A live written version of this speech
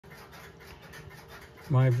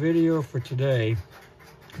My video for today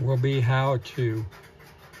will be how to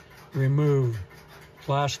remove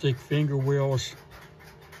plastic finger wheels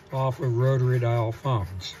off of rotary dial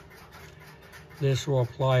phones. This will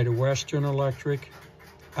apply to Western Electric,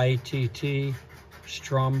 ITT,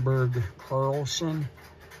 Stromberg Carlson,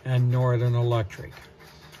 and Northern Electric.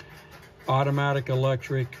 Automatic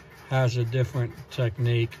Electric has a different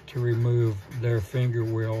technique to remove their finger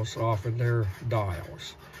wheels off of their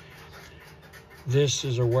dials. This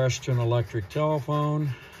is a Western Electric telephone,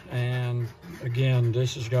 and again,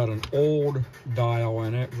 this has got an old dial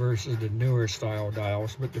in it versus the newer style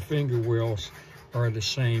dials, but the finger wheels are the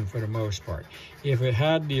same for the most part. If it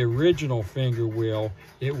had the original finger wheel,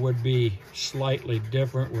 it would be slightly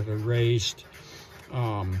different with a raised,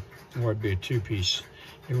 would be a two-piece.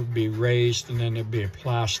 It would be raised, and then there'd be a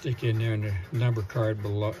plastic in there and the number card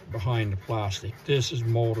behind the plastic. This is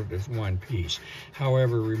molded as one piece.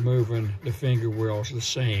 However, removing the finger wheel is the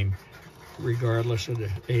same, regardless of the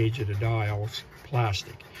age of the dials,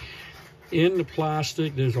 plastic. In the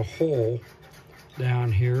plastic, there's a hole down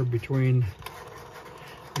here between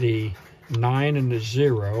the 9 and the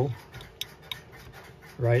 0,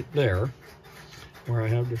 right there, where I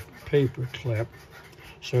have the paper clip.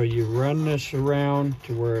 So you run this around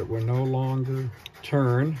to where it will no longer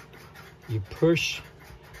turn. You push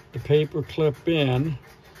the paper clip in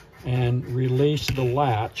and release the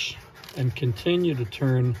latch and continue to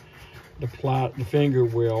turn the finger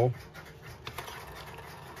wheel,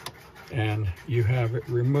 and you have it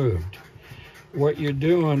removed. What you're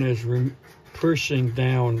doing is pushing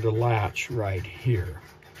down the latch right here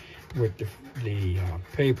with the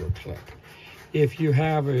paper clip. If you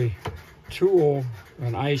have a tool,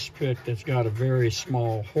 an ice pick that's got a very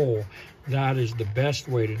small hole, that is the best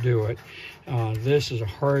way to do it. This is a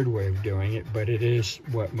hard way of doing it, but it is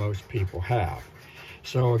what most people have.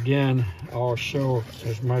 So again, I'll show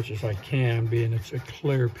as much as I can, being it's a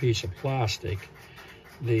clear piece of plastic,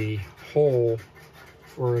 the hole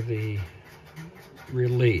for the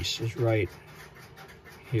release is right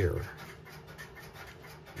here,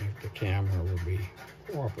 if the camera will be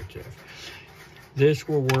cooperative. This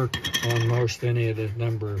will work on most any of the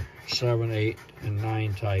number 7, 8, and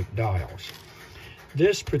 9 type dials.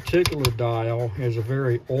 This particular dial is a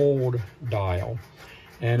very old dial,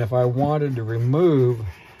 and if I wanted to remove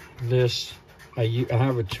this, I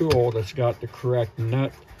have a tool that's got the correct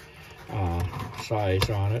nut size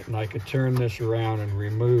on it, and I could turn this around and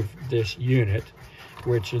remove this unit,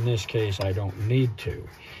 which in this case I don't need to.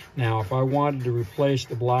 Now, if I wanted to replace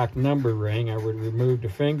the black number ring, I would remove the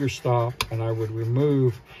finger stop, and I would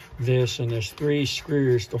remove this, and there's 3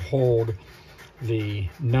 screws to hold the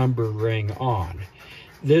number ring on.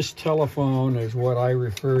 This telephone is what I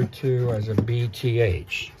refer to as a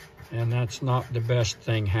BTH, and that's not the best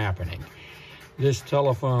thing happening. This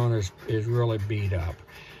telephone is really beat up,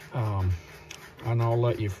 and I'll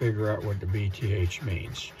let you figure out what the BTH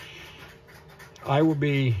means. I will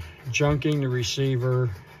be junking the receiver,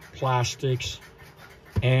 plastics,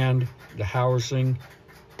 and the housing,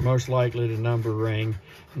 most likely the number ring,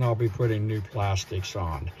 and I'll be putting new plastics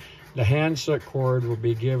on. The handset cord will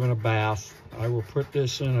be given a bath. I will put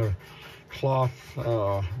this in a cloth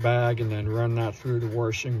bag and then run that through the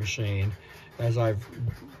washing machine, as I've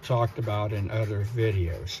talked about in other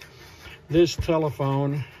videos. This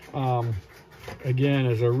telephone, again,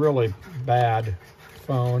 is a really bad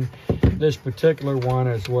phone. This particular one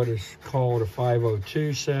is what is called a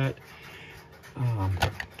 502 set.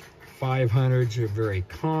 500s are very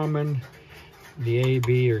common. The A,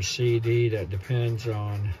 B, or C, D, that depends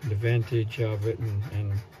on the vintage of it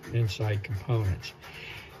and inside components.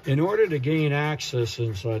 In order to gain access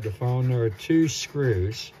inside the phone, there are 2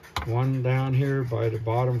 screws, one down here by the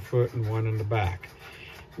bottom foot and one in the back.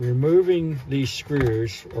 Removing these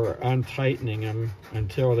screws or untightening them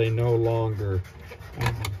until they no longer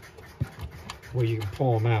well, you can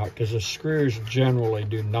pull them out, because the screws generally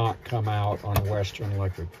do not come out on Western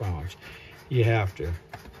Electric phones. You have to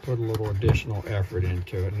put a little additional effort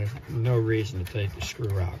into it, and there's no reason to take the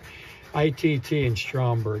screw out. ITT and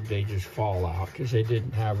Stromberg, they just fall out because they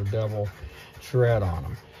didn't have a double thread on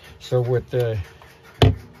them. So with the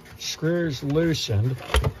screws loosened,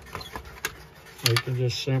 we can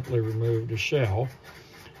just simply remove the shell,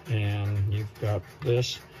 and you've got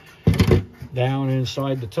this down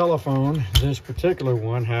inside the telephone. This particular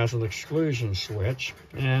one has an exclusion switch,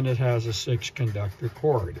 and it has a 6-conductor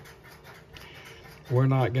cord. We're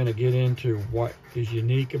not going to get into what is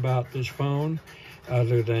unique about this phone,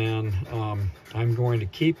 other than I'm going to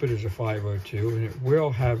keep it as a 502, and it will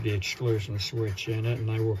have the exclusion switch in it,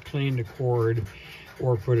 and I will clean the cord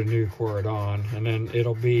or put a new cord on, and then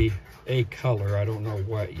it'll be a color, I don't know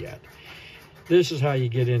what yet. This is how you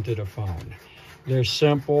get into the phone. They're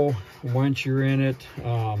simple. Once you're in it,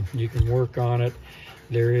 you can work on it.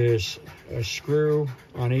 There is a screw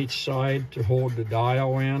on each side to hold the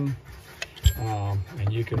dial in,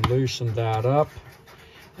 and you can loosen that up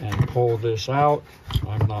and pull this out.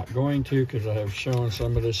 I'm not going to, because I have shown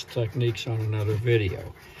some of this techniques on another video.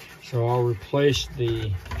 So I'll replace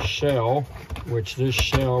the shell, which this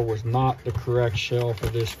shell was not the correct shell for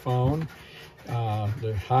this phone.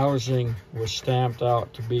 The housing was stamped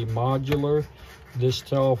out to be modular. This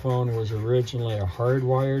telephone was originally a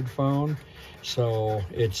hardwired phone, so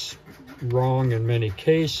it's wrong in many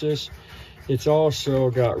cases. It's also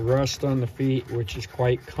got rust on the feet, which is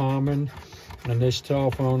quite common, and this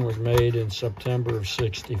telephone was made in September of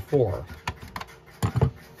 '64.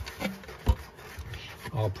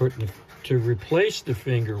 To replace the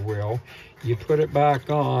finger wheel, you put it back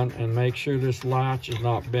on and make sure this latch is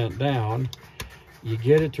not bent down. You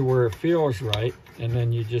get it to where it feels right, and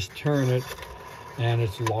then you just turn it and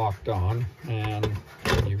it's locked on, and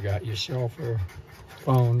you've got yourself a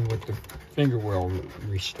phone with the finger wheel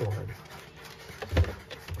restored.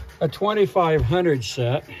 A 2500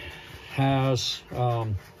 set has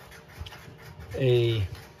a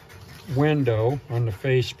window on the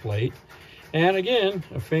faceplate, and again,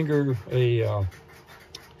 a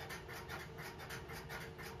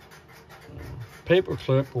paper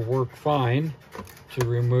clip will work fine to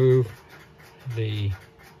remove the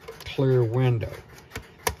clear window.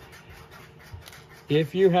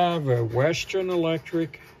 If you have a Western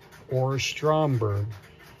Electric or a Stromberg,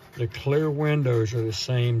 the clear windows are the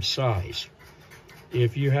same size.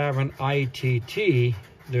 If you have an ITT,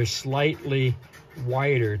 they're slightly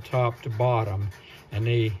wider top to bottom, and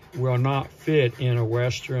they will not fit in a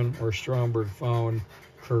Western or Stromberg phone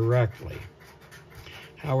correctly.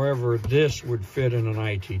 However, this would fit in an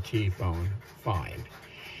ITT phone fine.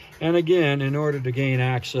 And again, in order to gain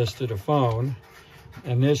access to the phone,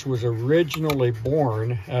 and this was originally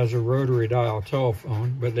born as a rotary dial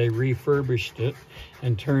telephone, but they refurbished it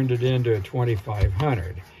and turned it into a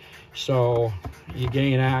 2500. So you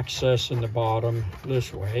gain access in the bottom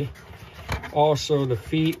this way. Also, the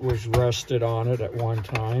feet was rusted on it at one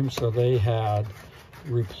time, so they had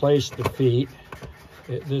replaced the feet.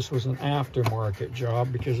 This was an aftermarket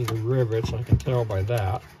job because of the rivets, I can tell by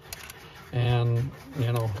that. And,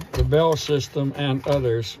 you know, the Bell system and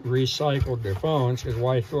others recycled their phones, because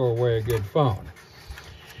why throw away a good phone?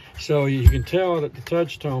 So you can tell that the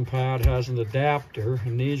touch tone pad has an adapter,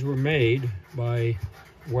 and these were made by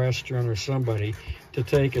Western or somebody to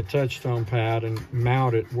take a touch tone pad and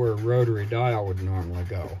mount it where a rotary dial would normally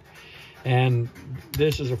go. And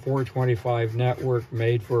this is a 425 network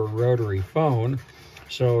made for a rotary phone.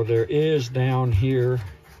 So there is down here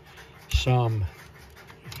some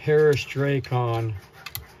Harris Dracon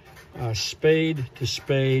spade to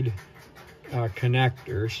spade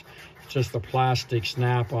connectors, just a plastic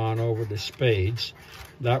snap-on over the spades.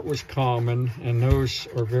 That was common, and those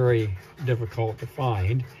are very difficult to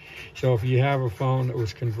find. So if you have a phone that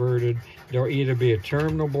was converted, there'll either be a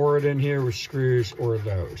terminal board in here with screws or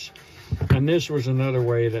those. And this was another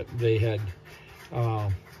way that they had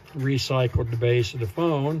recycled the base of the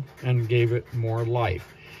phone and gave it more life.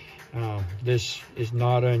 This is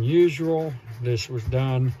not unusual. This was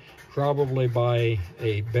done probably by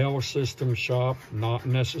a Bell system shop, not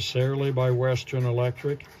necessarily by Western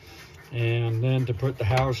Electric. And then to put the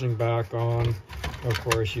housing back on, of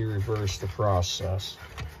course, you reverse the process.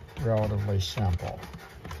 Relatively simple.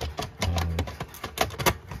 And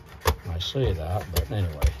I say that, but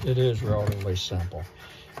anyway, it is relatively simple.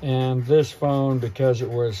 And this phone, because it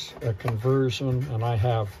was a conversion, and I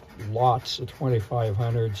have lots of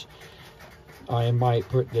 2500s, I might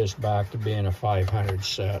put this back to being a 500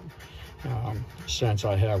 set, since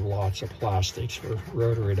I have lots of plastics for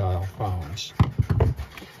rotary dial phones.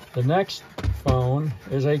 The next phone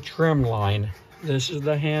is a trimline. This is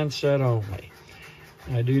the handset only.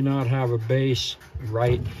 I do not have a base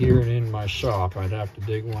right here in my shop. I'd have to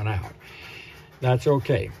dig one out. That's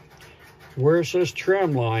okay. Where it says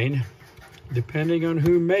trimline, depending on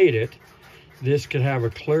who made it, this could have a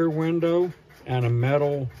clear window and a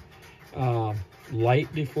metal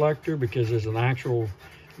light deflector, because there's an actual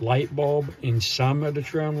light bulb in some of the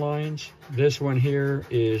trim lines. This one here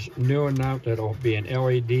is new enough that it'll be an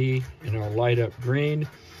LED and it'll light up green.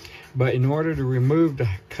 But in order to remove the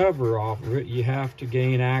cover off of it, you have to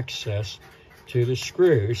gain access to the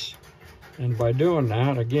screws. And by doing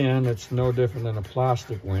that, again, it's no different than a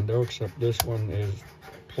plastic window, except this one is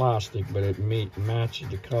plastic, but it matches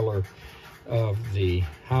the color of the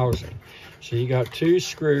housing. So you got 2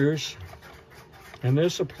 screws, and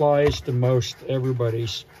this applies to most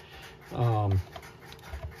everybody's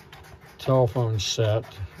telephone set,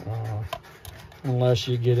 unless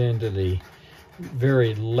you get into the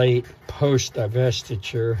very late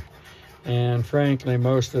post-divestiture. And frankly,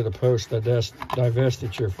 most of the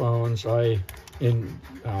post-divestiture phones, I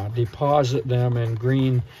deposit them in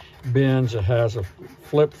green bins that has a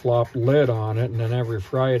flip-flop lid on it, and then every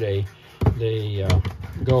Friday they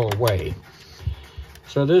go away.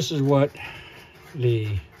 So this is what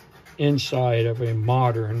the inside of a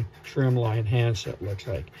modern trimline handset looks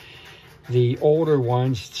like. The older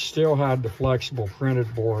ones still had the flexible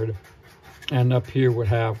printed board, and up here would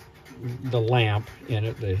have the lamp in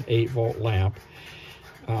it, the 8-volt lamp,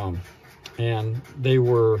 and they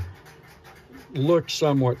looked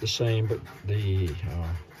somewhat the same, but the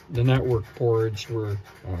network boards were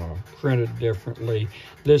printed differently.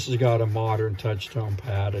 This has got a modern touch-tone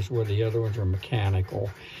pad, as where the other ones are mechanical,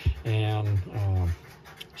 and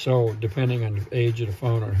so depending on the age of the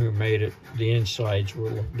phone and who made it, the insides will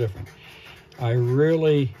look different. I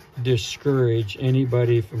really discourage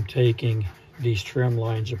anybody from taking these trim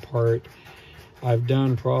lines apart. I've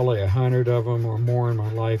done probably 100 of them or more in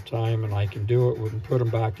my lifetime, and I can do it and put them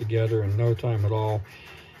back together in no time at all,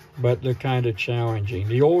 but they're kind of challenging.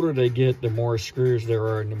 The older they get, the more screws there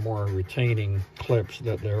are and the more retaining clips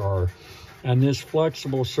that there are. And this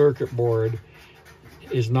flexible circuit board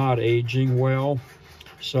is not aging well,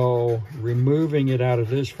 so removing it out of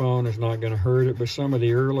this phone is not going to hurt it. But some of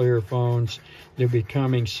the earlier phones, they're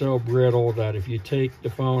becoming so brittle that if you take the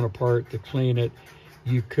phone apart to clean it,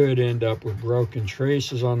 you could end up with broken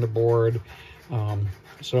traces on the board.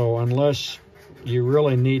 So unless you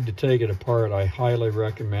really need to take it apart, I highly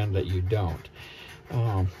recommend that you don't.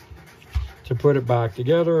 To put it back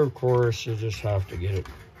together, of course, you just have to get it,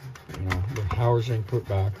 the housing put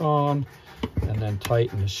back on, and then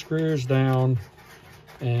tighten the screws down,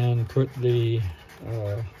 and put the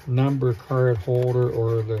number card holder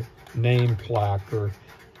or the name placard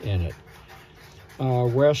in it.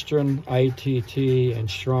 Western, ITT, and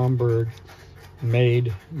Stromberg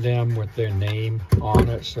made them with their name on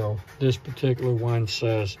it. So this particular one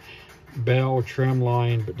says Bell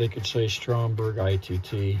Trimline, but they could say Stromberg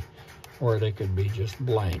ITT, or they could be just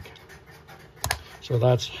blank. So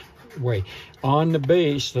that's way. On the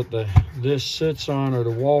base that this sits on, or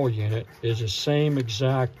the wall unit, is the same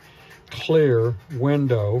exact clear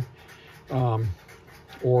window,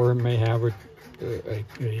 or it may have a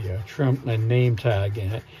name tag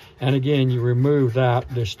in it. And again, you remove that,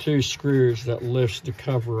 there's 2 screws that lifts the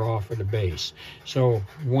cover off of the base. So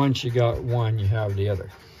once you got one, you have the other.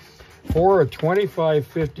 For a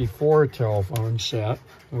 2554 telephone set,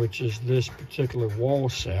 which is this particular wall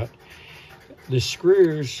set, the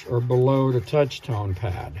screws are below the touch-tone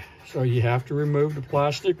pad. So you have to remove the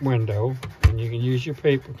plastic window, and you can use your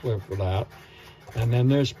paper clip for that. And then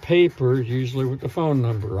there's paper, usually with the phone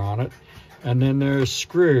number on it. And then there's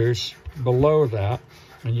screws below that,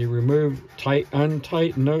 and you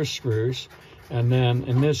untighten those screws. And then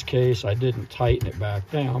in this case, I didn't tighten it back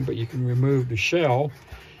down, but you can remove the shell,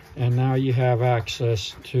 and now you have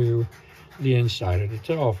access to the inside of the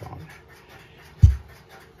telephone.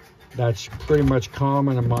 That's pretty much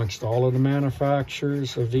common amongst all of the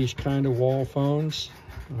manufacturers of these kind of wall phones.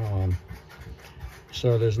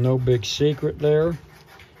 So there's no big secret there.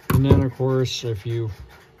 And then of course, if you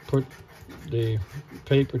put the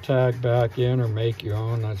paper tag back in or make your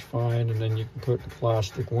own, that's fine. And then you can put the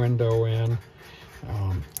plastic window in.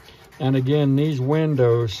 And again, these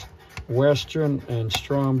windows, Western and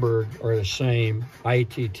Stromberg are the same.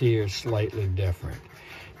 ITT is slightly different.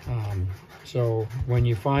 So when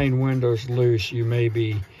you find windows loose, you may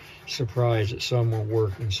be surprised that some will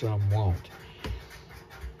work and some won't.